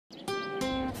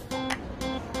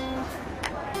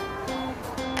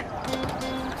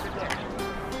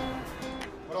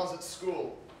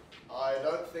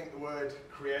think the word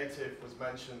creative was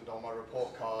mentioned on my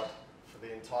report card for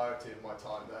the entirety of my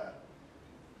time there.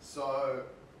 So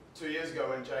 2 years ago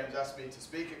when James asked me to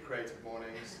speak at Creative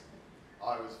Mornings,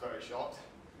 I was very shocked.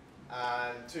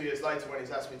 And 2 years later when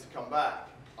he's asked me to come back,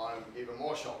 I'm even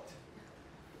more shocked.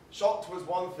 Shocked was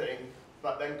one thing,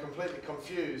 but then completely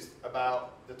confused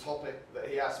about the topic that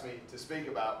he asked me to speak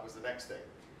about was the next thing.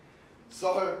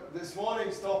 So this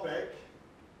morning's topic,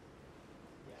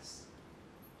 yes,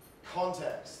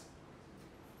 context.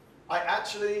 I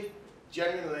actually,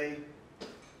 genuinely,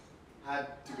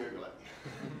 had to Google it.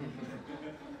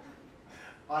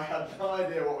 I had no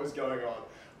idea what was going on.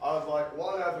 I was like,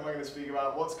 what on earth am I going to speak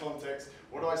about? What's context?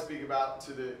 What do I speak about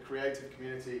to the creative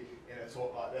community in a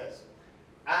talk like this?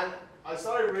 And I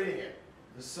started reading it.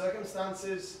 The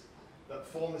circumstances that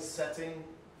form the setting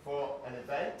for an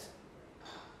event,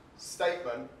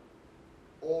 statement,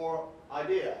 or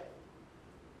idea,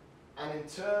 and in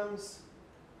terms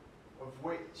of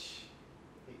which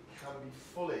it can be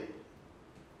fully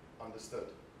understood.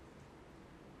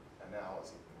 And now I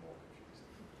was even more confused.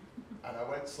 And I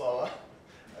went slower,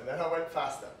 and then I went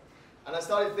faster. And I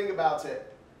started to think about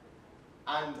it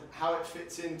and how it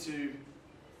fits into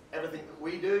everything that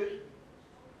we do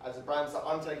as the brands that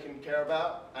I'm taking care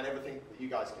about and everything that you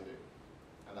guys can do.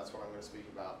 And that's what I'm going to speak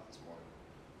about this morning.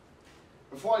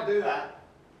 Before I do that,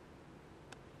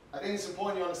 I think it's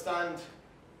important you understand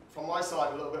from my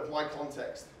side a little bit of my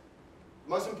context. The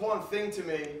most important thing to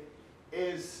me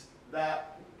is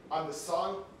that I'm the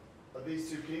son of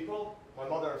these two people, my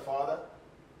mother and father,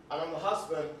 and I'm the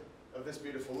husband of this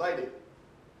beautiful lady.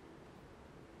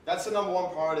 That's the number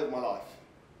one priority of my life.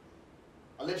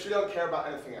 I literally don't care about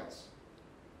anything else.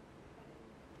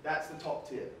 That's the top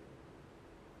tier.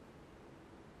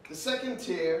 The second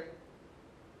tier,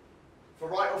 for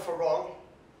right or for wrong,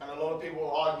 and a lot of people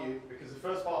will argue, because the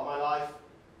first part of my life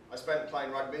I spent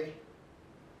playing rugby,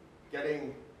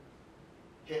 getting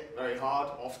hit very hard,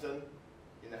 often,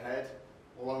 in the head,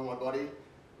 all over my body,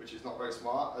 which is not very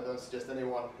smart. I don't suggest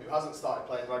anyone who hasn't started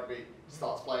playing rugby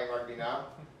starts playing rugby now.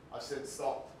 I've since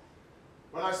stopped.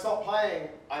 When I stopped playing,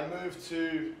 I moved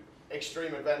to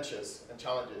extreme adventures and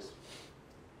challenges.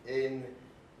 In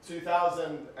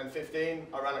 2015,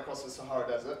 I ran across the Sahara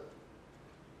Desert.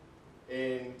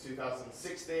 In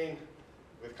 2016,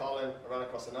 with Colin, I ran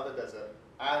across another desert.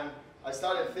 And I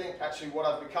started to think, actually, what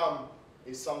I've become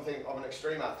is something of an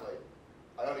extreme athlete.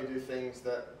 I only do things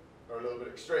that are a little bit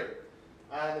extreme.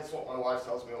 And it's what my wife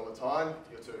tells me all the time,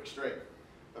 you're too extreme.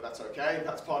 But that's okay,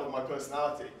 that's part of my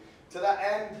personality. To that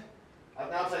end,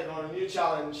 I've now taken on a new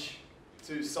challenge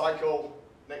to cycle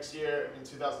next year in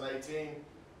 2018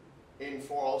 in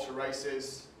 4 ultra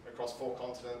races across 4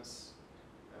 continents.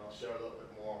 And I'll share a little bit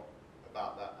more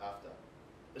about that after.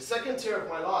 The second tier of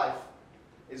my life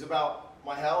is about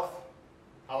my health,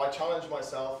 how I challenge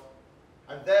myself,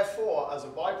 and therefore, as a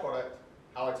byproduct,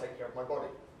 how I take care of my body.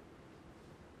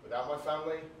 Without my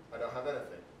family, I don't have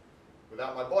anything.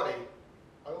 Without my body,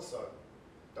 I also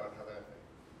don't have anything.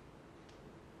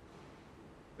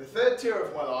 The third tier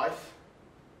of my life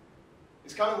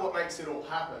is kind of what makes it all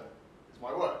happen, is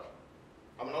my work.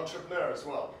 I'm an entrepreneur as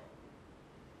well.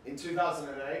 In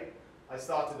 2008, I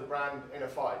started the brand In a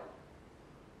Fight.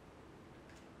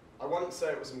 I wouldn't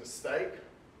say it was a mistake,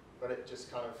 but it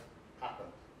just kind of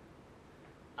happened.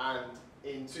 And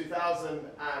in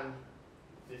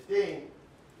 2015,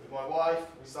 with my wife,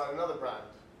 we started another brand,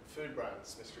 a food brand,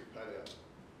 Smith Street Paleo.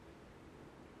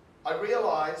 I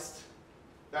realized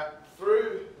that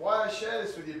through, why I share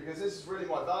this with you, because this is really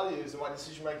my values and my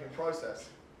decision-making process,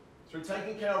 through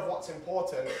taking care of what's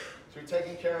important, through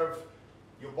taking care of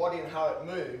your body and how it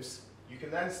moves, you can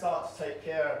then start to take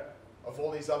care of all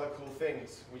these other cool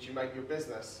things which you make your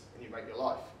business and you make your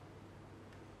life.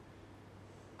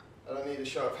 I don't need a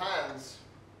show of hands,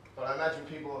 but I imagine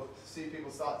people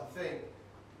start to think,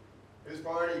 whose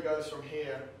priority goes from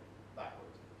here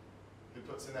backwards? Who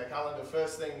puts in their calendar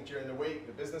first thing during the week,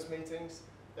 the business meetings,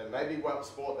 then maybe what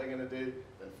sport they're going to do,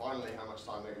 then finally how much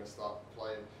time they're going to start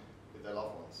playing with their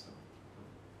loved ones.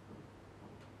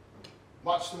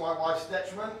 Much to my wife's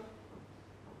detriment,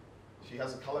 she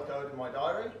has a color code in my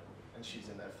diary, and she's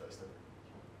in there first of all.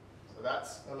 So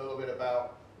that's a little bit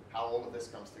about how all of this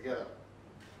comes together.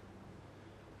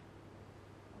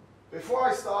 Before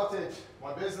I started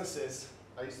my businesses,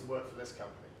 I used to work for this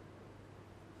company.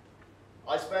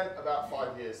 I spent about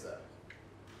 5 years there.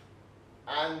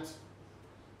 And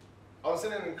I was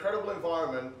in an incredible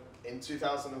environment in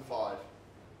 2005. I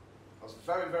was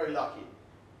very, very lucky.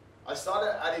 I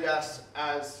started at Adidas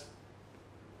as,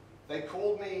 they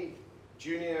called me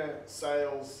junior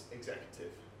sales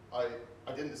executive. I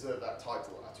didn't deserve that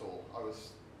title at all. I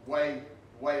was way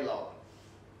way lower.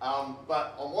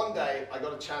 But on one day, I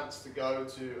got a chance to go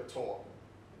to a talk.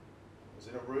 I was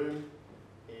in a room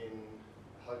in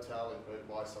a hotel in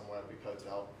Dubai somewhere, a big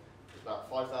hotel. There's about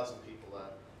 5,000 people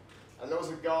there. And there was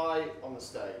a guy on the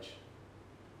stage.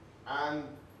 And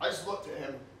I just looked at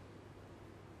him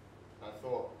and I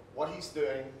thought, what he's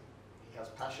doing, he has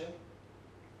passion,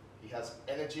 he has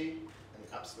energy, and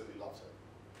he absolutely loves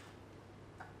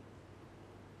it.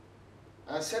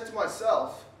 And I said to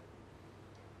myself,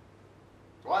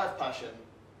 do I have passion?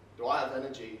 Do I have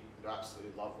energy? Do I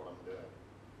absolutely love what I'm doing?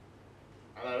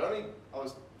 And I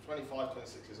was 25,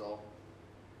 26 years old,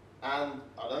 and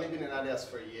I'd only been in Adidas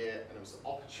for a year, and it was the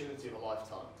opportunity of a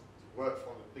lifetime to work for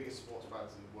one of the biggest sports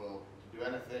brands in the world. You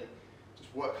can do anything,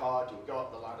 just work hard, you'll go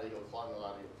up the ladder, you'll climb the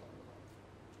ladder, you'll climb the ladder.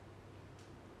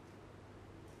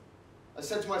 I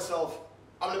said to myself,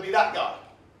 I'm going to be that guy.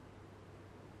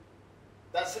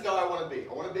 That's the guy I want to be.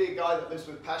 I want to be a guy that lives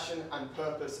with passion and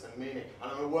purpose and meaning.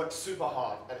 And I'm going to work super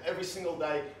hard. And every single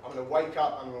day, I'm going to wake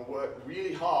up, I'm going to work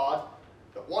really hard,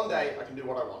 that one day I can do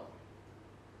what I want.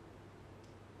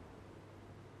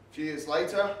 A few years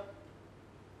later,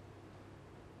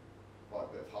 quite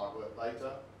a bit of hard work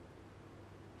later,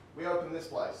 we opened this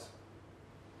place.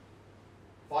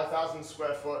 5,000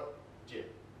 square foot gym.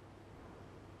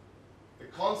 The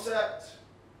concept,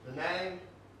 the name,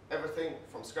 everything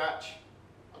from scratch,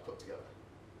 I put together.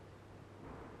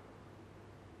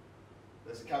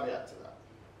 There's a caveat to that.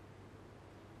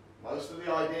 Most of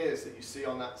the ideas that you see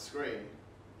on that screen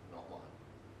are not mine.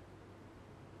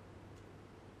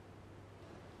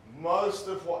 Most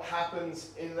of what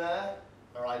happens in there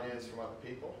are ideas from other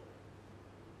people.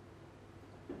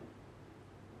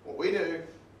 What we do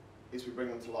is we bring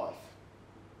them to life.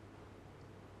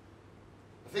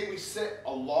 I think we sit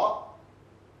a lot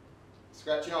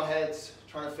scratching our heads,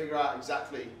 trying to figure out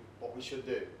exactly what we should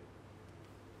do.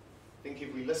 I think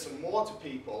if we listen more to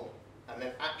people and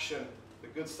then action the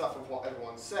good stuff of what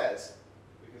everyone says,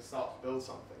 we can start to build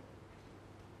something.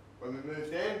 When we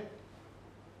moved in,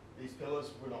 these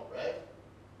pillars were not red.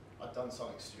 I'd done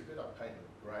something stupid. I painted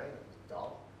them grey and it was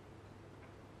dull.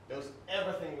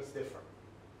 Everything was different.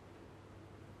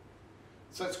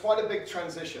 So it's quite a big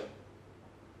transition.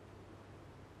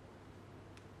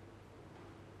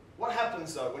 What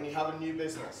happens though when you have a new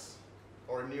business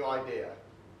or a new idea?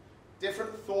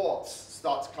 Different thoughts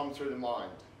start to come through the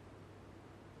mind.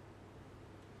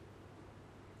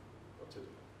 What to do?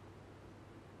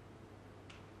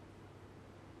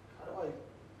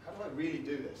 How do I really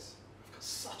do this? I've got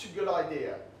such a good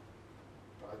idea,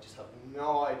 but I just have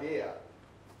no idea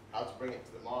how to bring it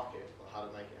to the market or how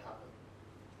to make it happen.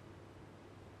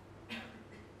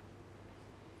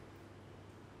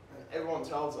 And everyone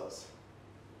tells us,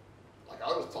 like I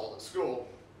was told at school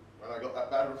when I got that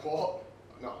bad report,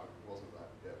 no, it wasn't that,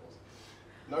 yeah, it wasn't.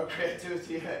 No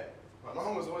creativity in it. My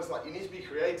mum was always like, you need to be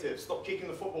creative, stop kicking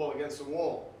the football against the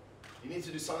wall. You need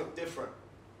to do something different.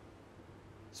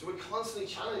 So we're constantly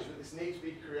challenged with this need to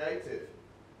be creative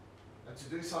and to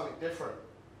do something different.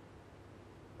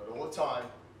 But all the time,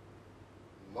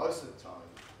 most of the time,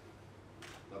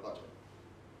 no budget.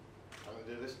 I'm going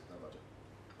to do this, no budget.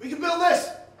 We can build this,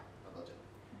 no budget.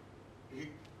 No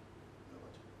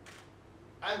budget.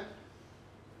 And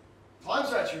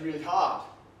times are actually really hard.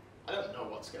 I don't know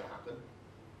what's going to happen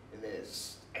in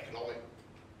this economic,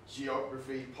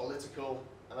 geography, political,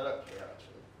 and I don't care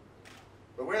actually.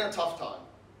 But we're in a tough time.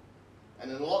 And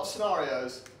in a lot of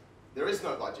scenarios, there is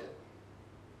no budget.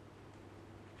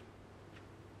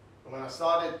 And when I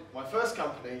started my first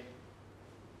company,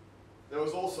 there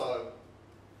was also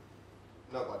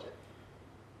no budget.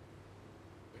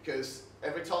 Because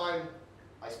every time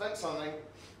I spent something,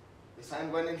 this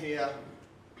hand went in here,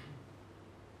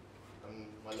 and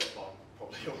my lip balm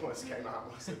probably almost came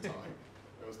out most of the time.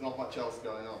 There was not much else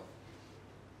going on.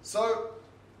 So,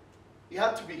 you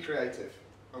had to be creative,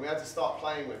 and we had to start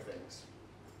playing with things.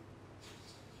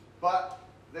 But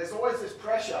there's always this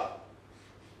pressure.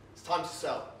 It's time to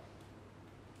sell.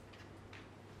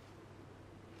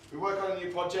 We work on a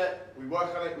new project, we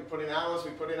work on it, we put in hours,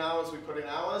 we put in hours, we put in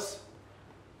hours,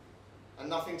 and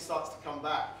nothing starts to come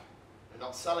back. We're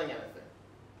not selling anything.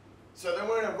 So then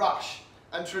we're in a rush.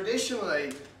 And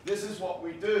traditionally, this is what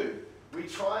we do. We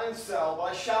try and sell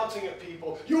by shouting at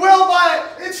people, you will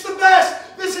buy it, it's the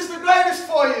best, this is the greatest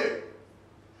for you.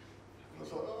 I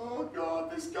was like, oh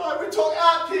God, this guy, we talk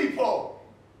at people.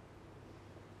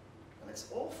 And it's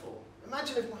awful.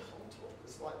 Imagine if my whole talk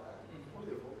was like that. What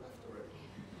do you have all left already?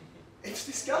 It's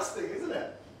disgusting, isn't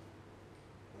it?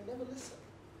 We never listen.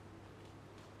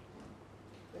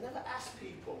 We never ask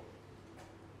people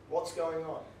what's going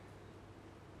on.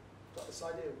 Got this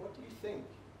idea, what do you think?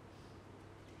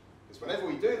 Because whenever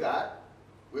we do that,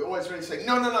 we're always ready to say,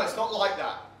 no, no, no, it's not like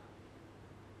that.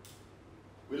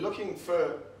 We're looking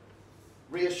for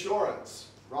reassurance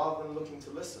rather than looking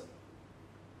to listen.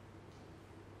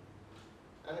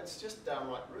 And it's just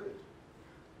downright rude.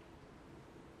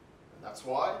 And that's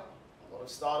why a lot of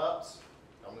startups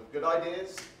come with good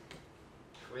ideas,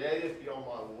 creative beyond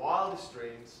my wildest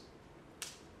dreams,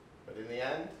 but in the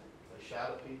end, they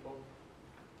shout at people,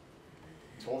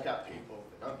 talk at people,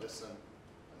 they don't listen,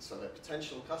 and so their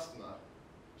potential customer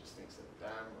just thinks they're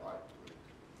damn right rude,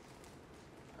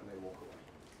 and they walk away.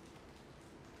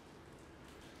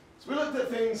 So we looked at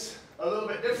things a little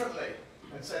bit differently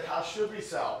and said, how should we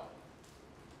sell?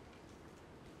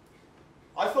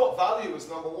 I thought value was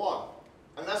number one,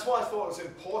 and that's why I thought it was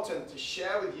important to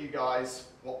share with you guys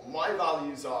what my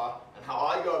values are and how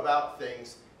I go about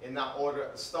things in that order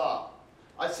at the start.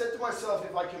 I said to myself,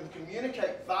 if I can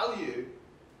communicate value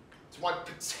to my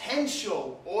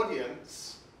potential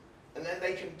audience, and then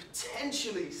they can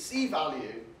potentially see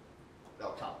value, they'll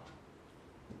come.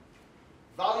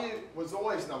 Value was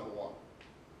always number one.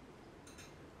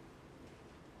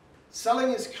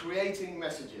 Selling is creating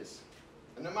messages.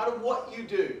 And no matter what you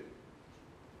do,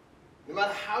 no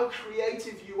matter how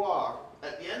creative you are,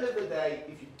 at the end of the day,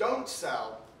 if you don't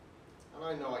sell, and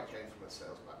I know I came from a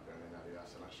sales background in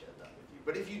Adidas and I shared that with you,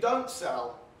 but if you don't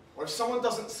sell, or if someone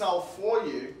doesn't sell for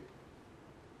you,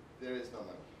 there is no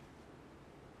money.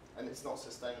 And it's not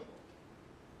sustainable.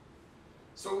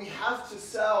 So we have to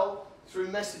sell through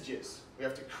messages. We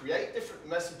have to create different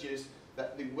messages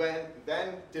that we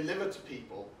then deliver to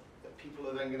people, that people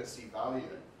are then going to see value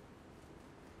in.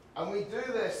 And we do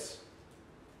this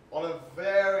on a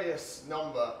various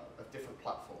number of different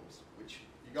platforms, which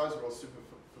you guys are all super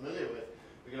familiar with.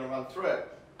 We're going to run through it.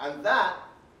 And that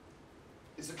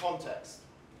is the context.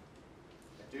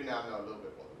 I do now know a little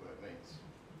bit what the word means, so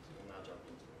we'll now jump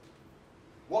into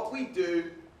it. What we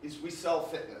do is we sell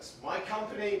fitness. My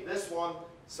company, this one,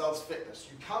 sells fitness.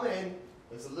 You come in,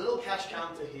 there's a little cash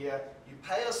counter here, you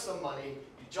pay us some money,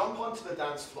 you jump onto the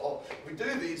dance floor, we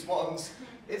do these ones,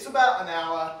 it's about an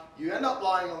hour, you end up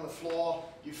lying on the floor,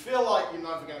 you feel like you're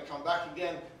never going to come back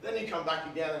again, then you come back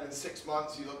again and in 6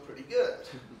 months you look pretty good.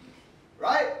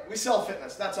 Right? We sell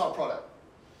fitness, that's our product.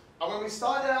 And when we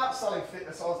started out selling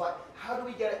fitness, I was like, how do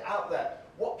we get it out there?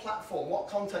 What platform, what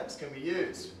context can we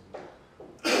use?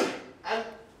 And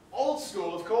old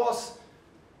school, of course,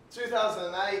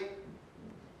 2008,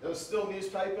 there were still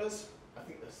newspapers. I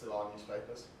think there still are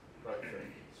newspapers. Great for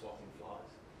swatting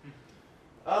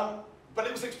flies. But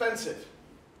it was expensive.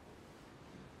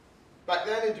 Back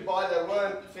then in Dubai, there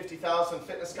weren't 50,000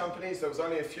 fitness companies. There was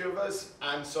only a few of us.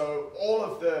 And so all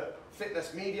of the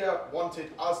fitness media wanted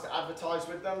us to advertise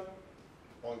with them.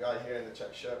 One guy here in the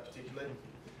check shirt particularly.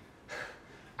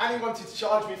 And he wanted to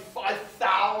charge me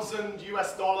 5,000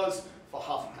 US dollars for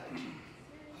half a page.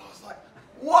 I was like,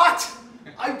 what?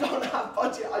 I don't have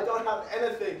budget, I don't have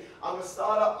anything. I'm a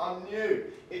startup, I'm new.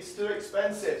 It's too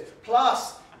expensive.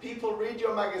 Plus, people read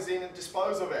your magazine and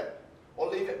dispose of it. Or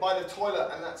leave it by the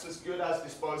toilet, and that's as good as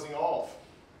disposing of.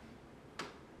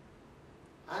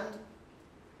 And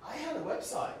I had a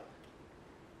website.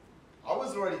 I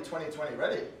was already 2020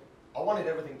 ready. I wanted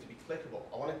everything to be clickable.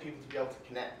 I wanted people to be able to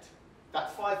connect.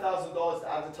 That $5,000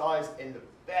 to advertise in the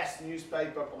best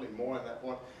newspaper, probably more in that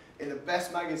one, in the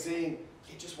best magazine,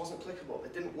 it just wasn't clickable.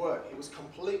 It didn't work. It was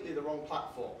completely the wrong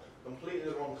platform, completely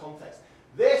the wrong context.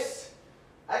 This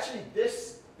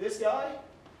guy,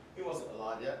 he wasn't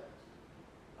alive yet.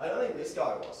 I don't think this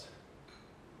guy was.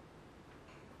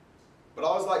 But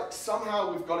I was like,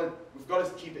 somehow we've got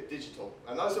to keep it digital.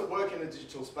 And those that work in the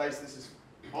digital space, this is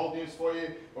old news for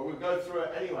you, but we'll go through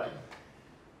it anyway.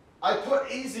 I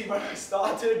put easy when I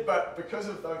started, but because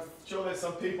of, I'm sure there's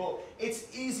some people,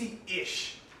 it's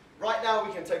easy-ish. Right now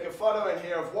we can take a photo in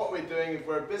here of what we're doing. If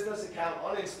we're a business account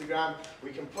on Instagram,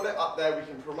 we can put it up there, we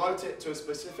can promote it to a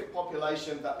specific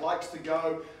population that likes to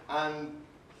go and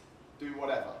do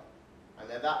whatever. And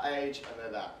they're that age and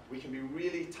they're that. We can be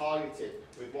really targeted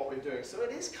with what we're doing. So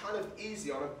it is kind of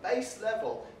easy. On a base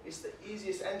level, it's the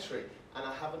easiest entry. And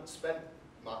I haven't spent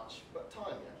much but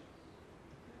time yet.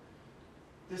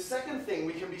 The second thing,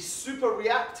 we can be super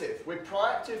reactive. We're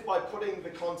proactive by putting the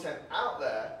content out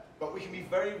there, but we can be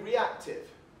very reactive.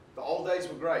 The old days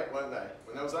were great, weren't they?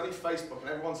 When there was only Facebook and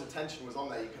everyone's attention was on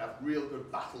there, you could have real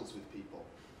good battles with people.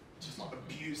 Just like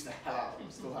abuse the hell out of them.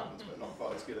 It still happens, but not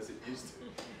quite as good as it used to.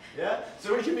 Yeah?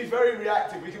 So we can be very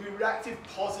reactive. We can be reactive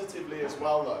positively as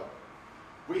well, though.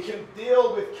 We can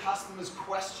deal with customers'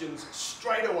 questions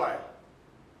straight away.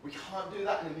 We can't do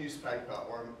that in a newspaper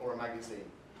or a magazine.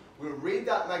 We'll read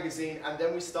that magazine and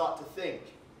then we start to think.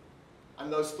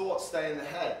 and those thoughts stay in the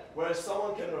head. Whereas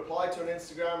someone can reply to an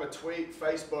Instagram, a tweet,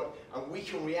 Facebook, and we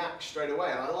can react straight away.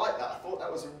 And I like that. I thought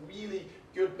that was a really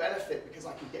good benefit because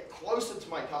I could get closer to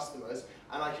my customers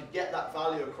and I could get that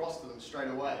value across to them straight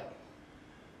away.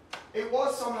 It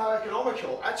was somehow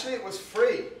economical. Actually, it was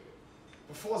free.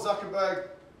 Before Zuckerberg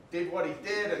did what he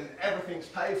did and everything's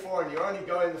paid for and you're only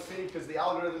going the feed because the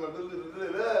algorithm of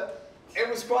it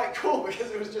was quite cool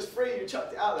because it was just free. You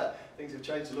chucked it out there. Things have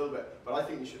changed a little bit, but I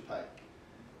think you should pay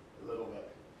a little bit.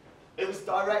 It was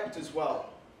direct as well.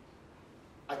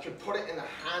 I could put it in the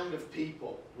hand of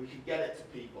people. We could get it to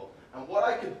people. And what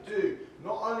I could do,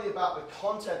 not only about the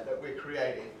content that we're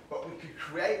creating, but we could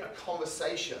create a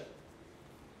conversation.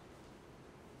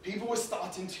 People were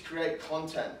starting to create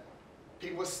content.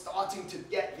 People were starting to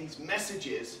get these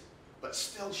messages, but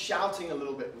still shouting a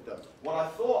little bit with them. What I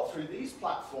thought through these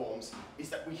platforms is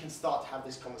that we can start to have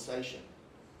this conversation.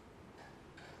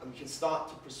 And we can start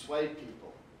to persuade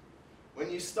people.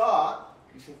 When you start,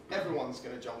 you think everyone's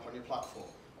going to jump on your platform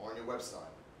or on your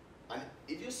website. And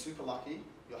if you're super lucky,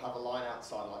 you'll have a line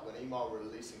outside, like when email were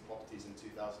releasing properties in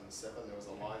 2007, there was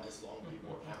a line this long, people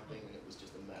were camping, and it was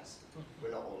just a mess. We're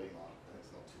not all email, and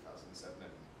it's not 2007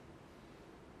 anymore.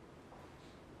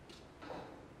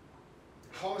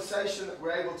 The conversation that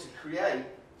we're able to create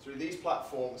through these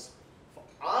platforms for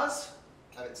us,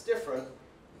 and it's different,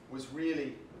 was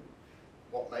really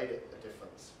what made it a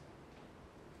difference.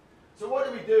 So what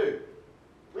did we do?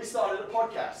 We started a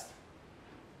podcast.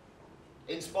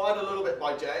 Inspired a little bit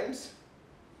by James.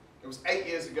 It was 8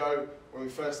 years ago when we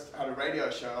first had a radio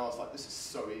show, and I was like, this is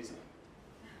so easy.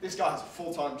 This guy has a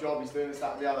full-time job, he's doing this,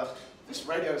 that, and the other. This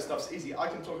radio stuff's easy. I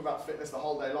can talk about fitness the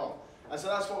whole day long. And so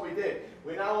that's what we did.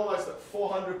 We're now almost at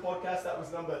 400 podcasts. That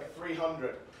was number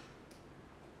 300.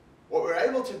 What we're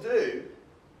able to do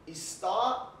is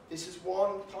start, this is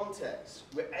one context.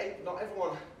 Not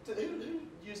everyone, who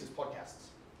uses podcasts?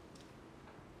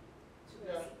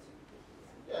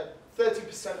 Yeah,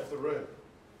 30% of the room.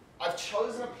 I've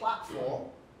chosen a platform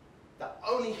that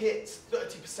only hits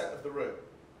 30% of the room.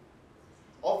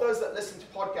 Of those that listen to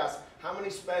podcasts, how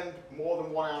many spend more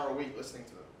than 1 hour a week listening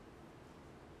to them?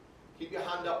 Keep your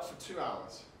hand up for 2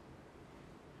 hours.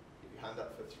 Keep your hand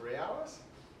up for 3 hours.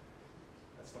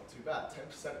 That's not too bad.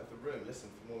 10% of the room listen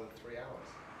for more than 3 hours.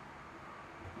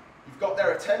 You've got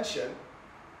their attention.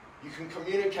 You can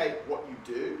communicate what you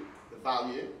do, the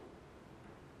value.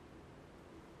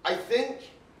 I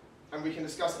think, and we can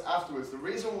discuss it afterwards, the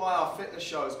reason why our fitness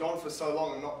show has gone for so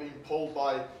long and not being pulled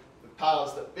by the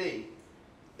powers that be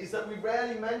is that we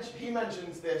rarely mention, he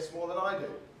mentions this more than I do.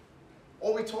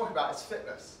 All we talk about is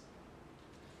fitness.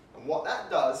 And what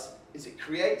that does is it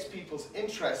creates people's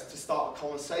interest to start a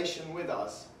conversation with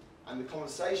us, and the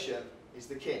conversation is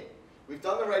the king. We've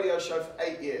done the radio show for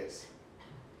 8 years.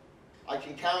 I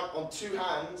can count on 2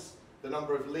 hands the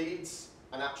number of leads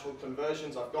and actual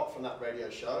conversions I've got from that radio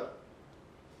show.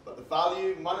 But the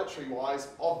value, monetary-wise,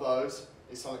 of those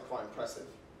is something quite impressive.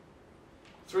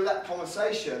 Through that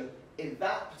conversation, in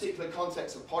that particular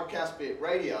context of podcast, be it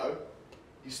radio,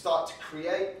 you start to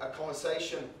create a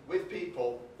conversation with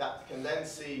people that can then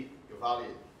see your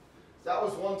value. So that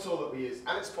was one tool that we used,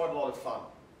 and it's quite a lot of fun.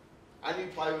 And you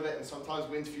play with it, and sometimes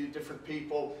we interview different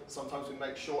people, sometimes we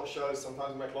make short shows,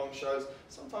 sometimes we make long shows,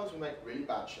 sometimes we make really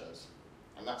bad shows.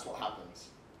 And that's what happens.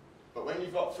 But when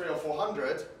you've got 300 or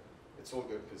 400, it's all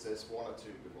good because there's 1 or 2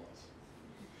 good ones.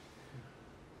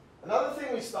 Another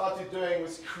thing we started doing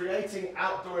was creating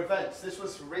outdoor events. This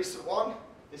was a recent one.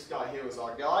 This guy here was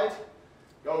our guide.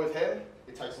 Go with him.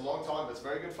 It takes a long time, but it's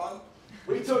very good fun.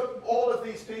 We took all of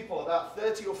these people, about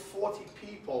 30 or 40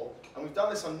 people, and we've done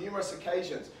this on numerous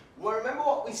occasions. Well, remember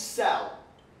what we sell?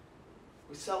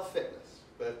 We sell fitness,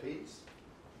 burpees.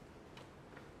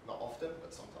 Not often,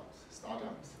 but sometimes.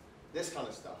 Startups, this kind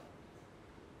of stuff.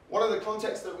 One of the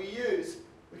contexts that we use,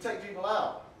 we take people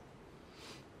out.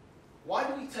 Why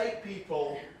do we take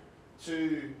people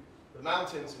to the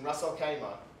mountains in Ras Al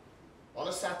Khaimah on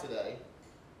a Saturday,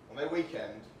 on their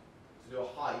weekend, to do a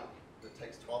hike that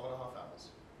takes 12 and a half hours?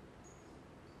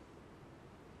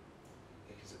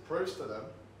 Because it proves to them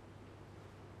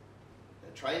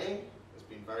their training has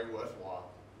been very worthwhile.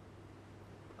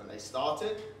 When they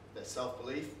started, their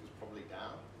self-belief was probably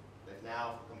down. They've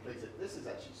now completed, this is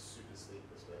actually super steep,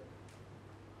 this bit.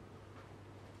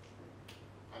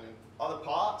 And in other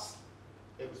parts,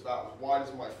 it was about as wide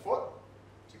as my foot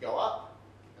to go up,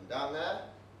 and down there,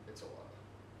 it's all up.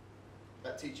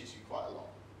 That teaches you quite a lot.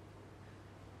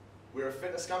 We're a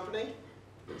fitness company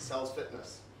that sells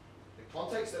fitness. The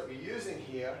context that we're using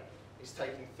here is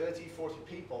taking 30, 40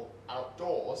 people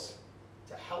outdoors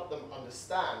to help them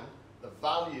understand the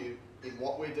value in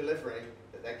what we're delivering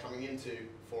that they're coming into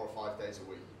 4 or 5 days a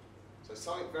week. So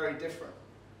something very different.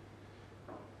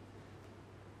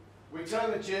 We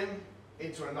turned the gym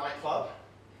into a nightclub.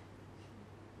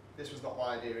 This was not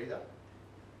my idea either.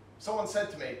 Someone said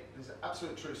to me, this is an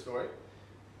absolute true story,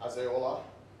 as they all are,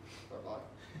 don't lie,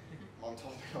 Mom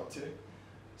told me not to.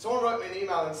 Someone wrote me an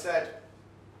email and said,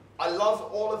 I love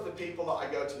all of the people that I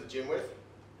go to the gym with,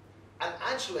 and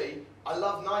actually, I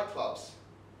love nightclubs.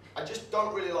 I just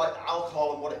don't really like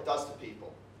alcohol and what it does to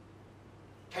people.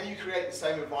 Can you create the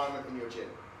same environment in your gym?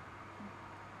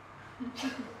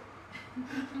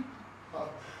 Oh,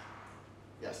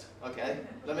 yes, okay,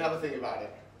 let me have a think about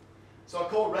it. So I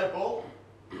called Red Bull,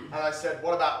 and I said,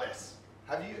 what about this?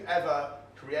 Have you ever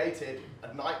created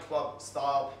a nightclub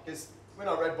style? Because we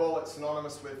know Red Bull, it's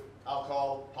synonymous with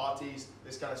alcohol, parties,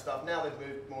 this kind of stuff. Now they've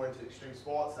moved more into extreme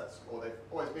sports, or they've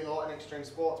always been a lot in extreme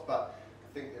sports, but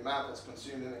I think the amount that's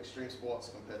consumed in extreme sports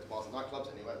compared to bars and nightclubs,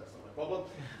 anyway, that's not my problem.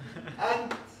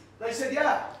 And they said,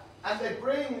 yeah, and they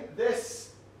bring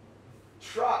this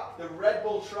truck, the Red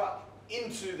Bull truck,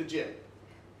 into the gym.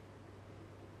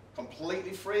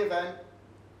 Completely free event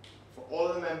for all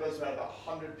of the members. We had about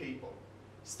 100 people.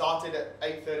 Started at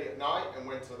 8:30 at night and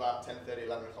went to about 10:30,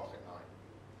 11 o'clock at night.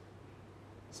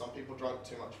 Some people drank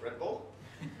too much Red Bull.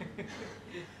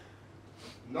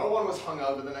 No one was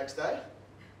hungover the next day,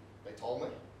 they told me.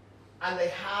 And they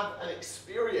have an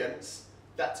experience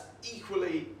that's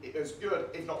equally as good,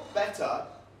 if not better,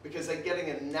 because they're getting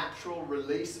a natural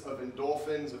release of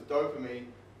endorphins, of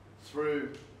dopamine,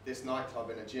 through this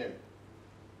nightclub in a gym.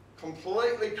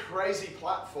 Completely crazy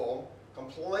platform,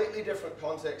 completely different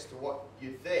context to what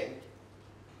you think,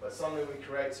 but suddenly we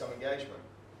create some engagement.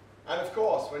 And of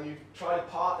course, when you try to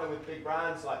partner with big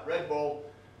brands like Red Bull,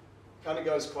 it kind of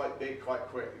goes quite big, quite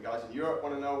quick. The guys in Europe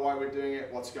want to know why we're doing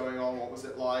it, what's going on, what was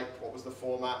it like, what was the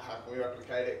format, how can we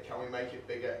replicate it, can we make it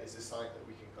bigger, is this something that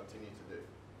we can continue to do?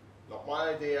 Not my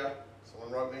idea,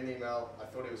 someone wrote me an email, I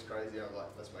thought it was crazy, I was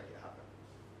like, let's make it happen.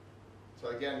 So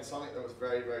again, something that was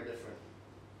very, very different.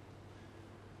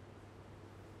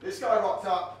 This guy rocked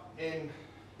up in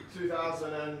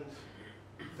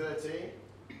 2013. It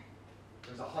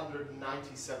was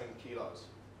 197 kilos.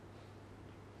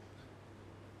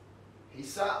 He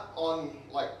sat on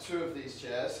like 2 of these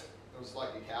chairs. It was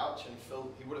like a couch, and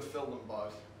he would have filled them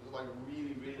both. He was like a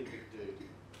really, really big dude.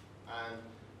 And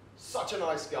such a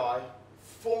nice guy,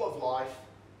 full of life,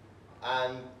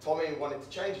 and told me he wanted to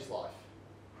change his life.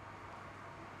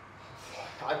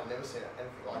 I'd never seen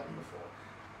anything like it before.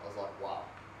 I was like, wow,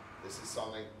 this is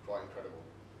something quite incredible.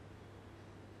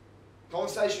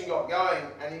 Conversation got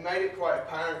going, and he made it quite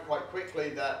apparent quite quickly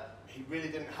that he really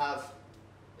didn't have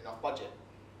enough budget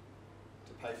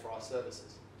to pay for our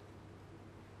services.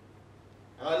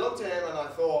 And I looked at him and I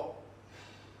thought,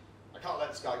 I can't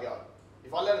let this guy go.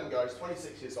 If I let him go, he's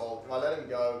 26 years old, if I let him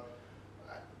go,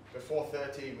 before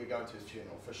 30, we're going to his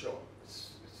funeral, for sure.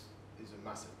 It's a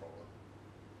massive problem.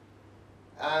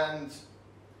 And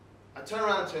I turned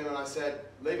around to him and I said,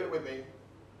 leave it with me,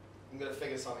 I'm going to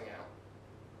figure something out.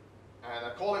 And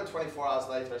I called him 24 hours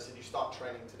later, I said, you start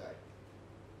training today.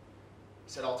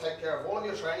 He said, I'll take care of all of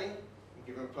your training, I'll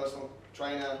give him a personal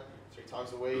trainer 3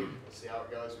 times a week, we'll see how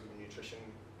it goes, we'll give him nutrition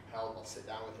help, I'll sit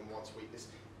down with him once a week. This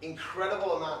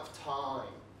incredible amount of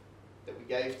time that we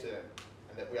gave to him,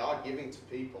 and that we are giving to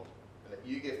people, and that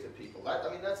you give to people. I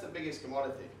mean, that's the biggest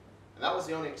commodity. And that was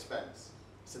the only expense.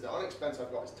 I said, the only expense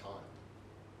I've got is time.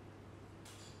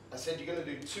 I said, you're going to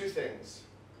do 2 things.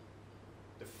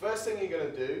 The first thing you're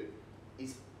going to do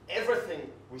is everything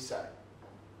we say.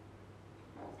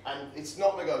 And it's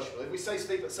not negotiable. If we say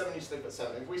sleep at 7, you sleep at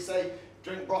 7. If we say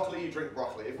drink broccoli, you drink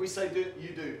broccoli. If we say do, you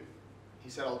do. He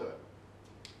said, I'll do it.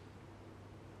 I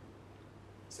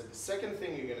said, the second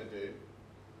thing you're going to do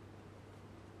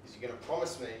is you're going to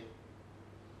promise me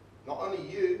not only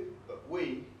you, but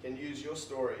we can use your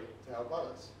story to help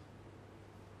others.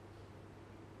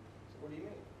 So what do you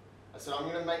mean? I said, I'm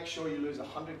going to make sure you lose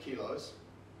 100 kilos,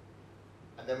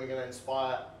 and then we're going to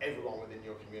inspire everyone within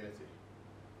your community.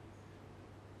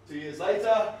 2 years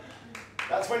later,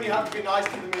 that's when you have to be nice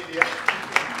to the media.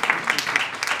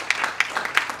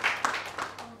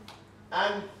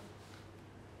 And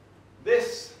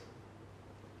this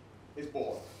is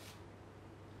born.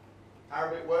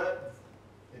 Arabic word,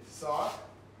 intisar,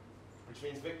 which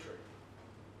means victory.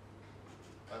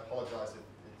 I apologize if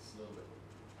it's a little bit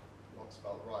not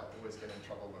spelled right. I always get in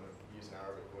trouble when I use an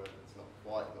Arabic word that's not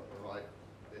quite got the right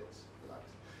bits. Relax.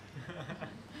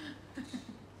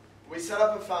 We set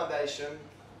up a foundation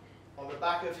on the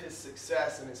back of his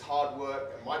success and his hard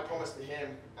work, and my promise to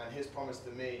him and his promise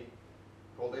to me,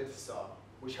 called Intisar.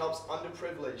 which helps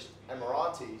underprivileged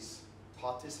Emiratis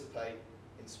participate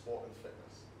in sport and fitness.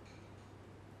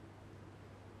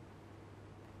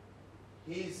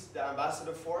 He's the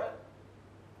ambassador for it.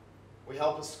 We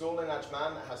help a school in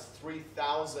Ajman that has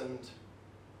 3,000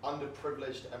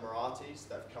 underprivileged Emiratis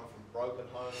that have come from broken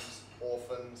homes,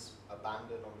 orphans,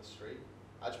 abandoned on the street.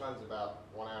 Ajman is about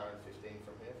 1 hour and 15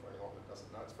 from here, for anyone that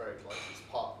doesn't know. It's very close. It's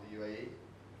part of the UAE.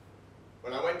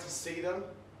 When I went to see them,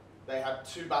 they had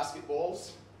 2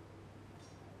 basketballs.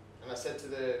 And I said to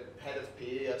the head of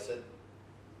PE, I said,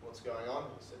 "What's going on?"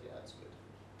 He said, "Yeah, it's good."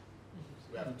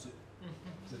 So we have 2.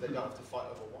 So they don't have to fight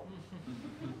over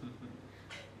 1.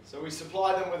 So we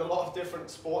supply them with a lot of different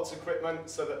sports equipment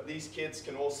so that these kids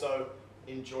can also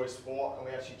enjoy sport, and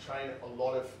we actually train a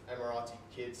lot of Emirati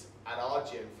kids at our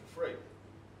gym for free.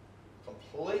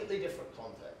 Completely different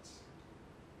context.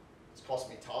 It's cost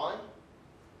me time,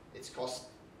 it's cost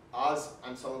us,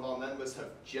 and some of our members have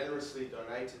generously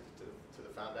donated to the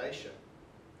foundation.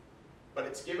 But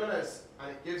it's given us,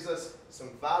 and it gives us some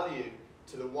value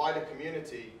to the wider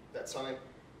community. That's something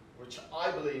which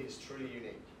I believe is truly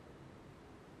unique.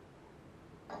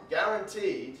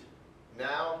 Guaranteed,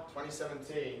 now,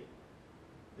 2017,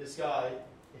 this guy,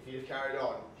 if he had carried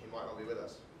on, he might not be with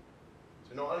us.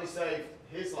 So not only saved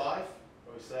his life,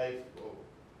 but we saved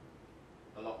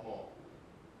a lot more.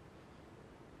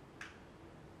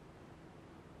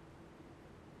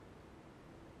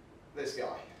 This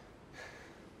guy.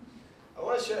 I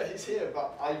want to share, he's here,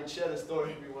 but I would share the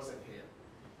story if he wasn't here.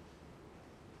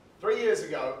 3 years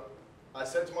ago, I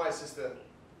said to my assistant,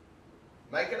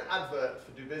 "Make an advert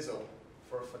for Dubizzle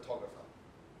for a photographer."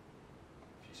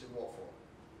 She said, "What for?"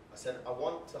 I said, "I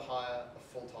want to hire a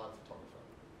full-time photographer."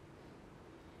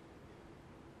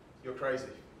 "You're crazy."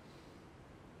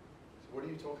 So what are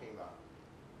you talking about?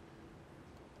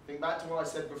 Think back to what I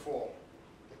said before.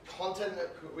 The content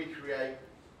that we create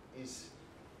is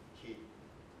key.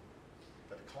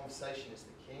 But the conversation is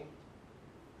the king.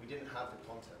 We didn't have the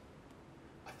content.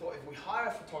 I thought if we hire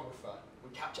a photographer,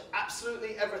 we capture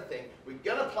absolutely everything. We're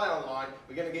going to play online.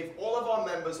 We're going to give all of our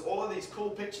members all of these cool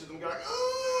pictures of them going,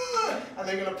 "Aah!" and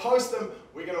they're going to post them.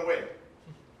 We're going to win.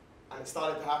 And it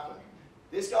started to happen.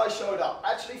 This guy showed up.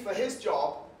 Actually, for his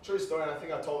job, true story, and I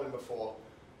think I told him before,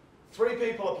 3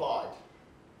 people applied.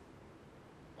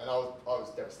 And I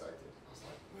was devastated. I was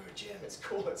like, "We're a gym. It's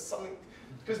cool. It's something."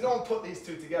 Because no one put these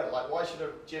 2 together. Like, why should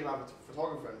a gym have a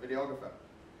photographer and videographer?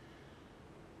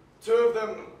 2 of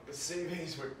them, the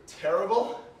CVs were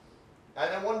terrible.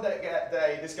 And then one day,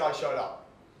 this guy showed up.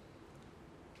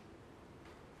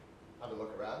 Had a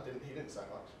look around. He didn't say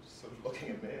much. Just sort of looking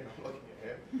at me and I'm looking at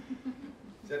him.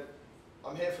 He said,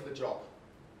 "I'm here for the job."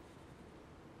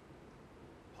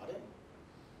 "Pardon?"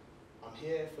 "I'm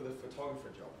here for the photographer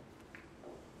job."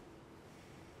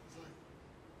 He's like,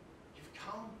 "You've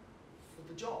come for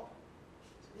the job?"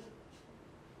 I said,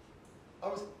 "Yeah."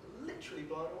 I was literally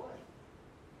blown away.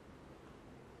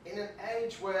 In an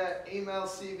age where email,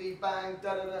 CV, bang,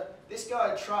 da-da-da, this guy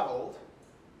had traveled,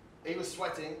 he was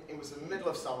sweating, it was the middle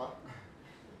of summer.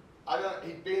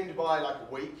 He'd been in Dubai like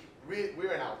a week.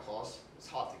 We're in Al-Qas, it's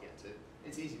hard to get to.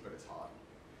 It's easy, but it's hard.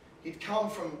 He'd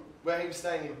come from where he was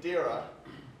staying in Dira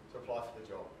to apply for the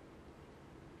job.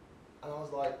 And I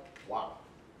was like, wow,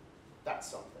 that's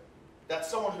something. That's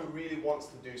someone who really wants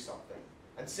to do something.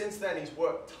 And since then, he's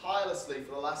worked tirelessly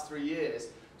for the last 3 years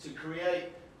to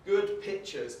create good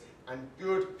pictures and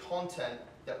good content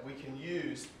that we can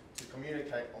use to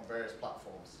communicate on various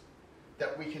platforms.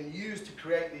 That we can use to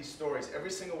create these stories.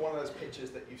 Every single one of those pictures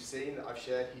that you've seen that I've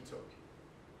shared, he took.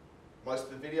 Most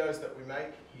of the videos that we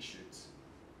make, he shoots.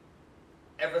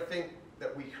 Everything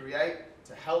that we create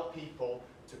to help people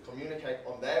to communicate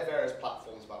on their various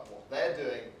platforms about what they're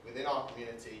doing within our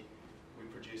community, we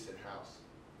produce in-house.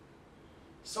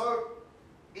 So,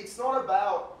 it's not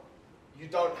about you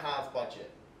don't have budget.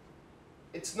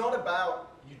 It's not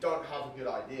about you don't have a good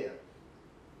idea.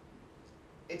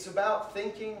 It's about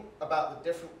thinking about the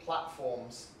different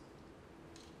platforms.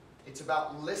 It's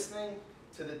about listening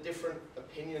to the different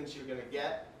opinions you're going to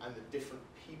get and the different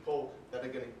people that are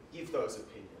going to give those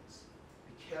opinions.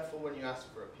 Be careful when you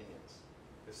ask for opinions,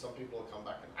 because some people will come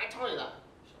back and, "I told you that."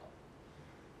 Shut up.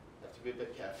 You have to be a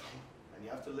bit careful, and you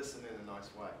have to listen in a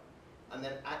nice way, and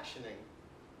then actioning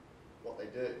what they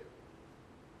do.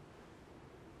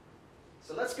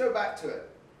 So let's go back to it.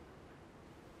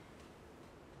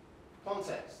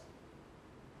 Context.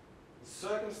 The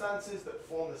circumstances that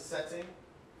form the setting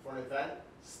for an event,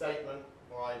 statement,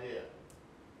 or idea,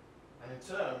 and in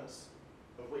terms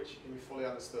of which it can be fully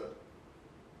understood.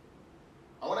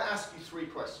 I want to ask you 3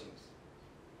 questions.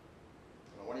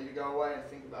 And I want you to go away and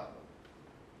think about them.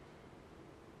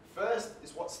 First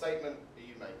is, what statement are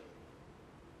you making?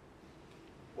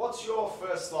 What's your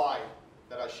first slide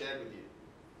that I shared with you?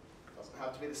 Doesn't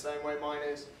have to be the same way mine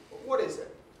is, but what is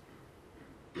it?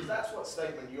 Because that's what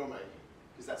statement you're making,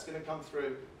 because that's going to come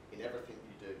through in everything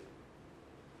you do.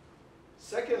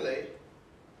 Secondly,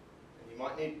 and you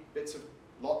might need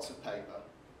lots of paper,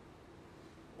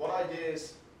 what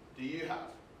ideas do you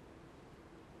have?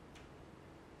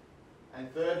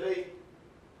 And thirdly,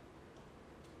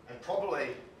 and probably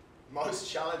most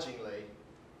challengingly,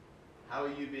 how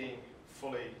are you being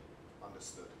fully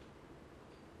understood?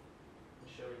 Let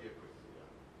me show you a quick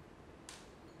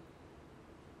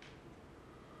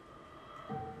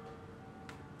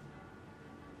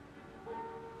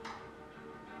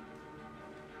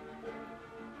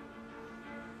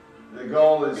video. The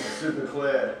goal is super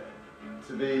clear: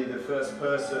 to be the first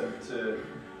person to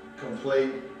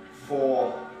complete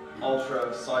 4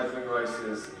 ultra cycling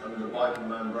races under the Bike and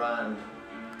Man brand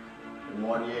in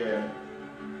 1 year,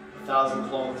 1,000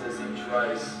 kilometers each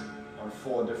race on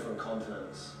 4 different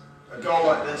continents. A goal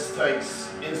like this takes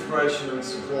inspiration and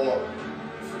support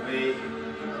from me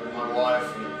and my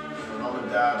wife and from mum and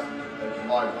dad. They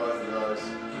provide both of those.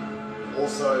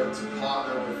 Also, to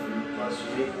partner with the most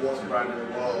unique water brand in the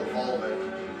world,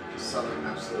 Volvic, is something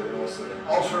absolutely awesome.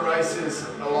 Ultra races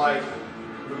are like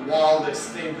the wildest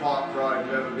theme park ride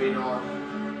you've ever been on.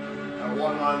 At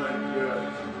one moment you're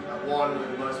at one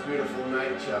with the most beautiful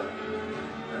nature,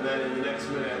 and then in the next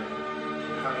minute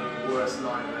you're having the worst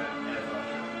nightmare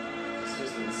ever. It's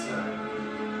just insane.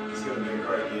 It's going to be a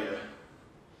great year.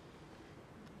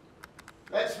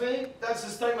 That's me. That's the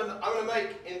statement that I'm going to make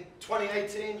in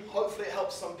 2018. Hopefully it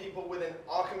helps some people within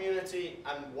our community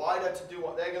and wider to do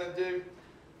what they're going to do.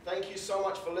 Thank you so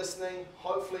much for listening.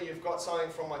 Hopefully you've got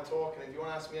something from my talk, and if you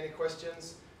want to ask me any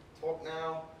questions, talk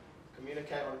now,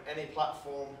 communicate on any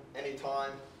platform,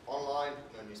 anytime, online,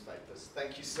 no newspapers.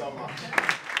 Thank you so much.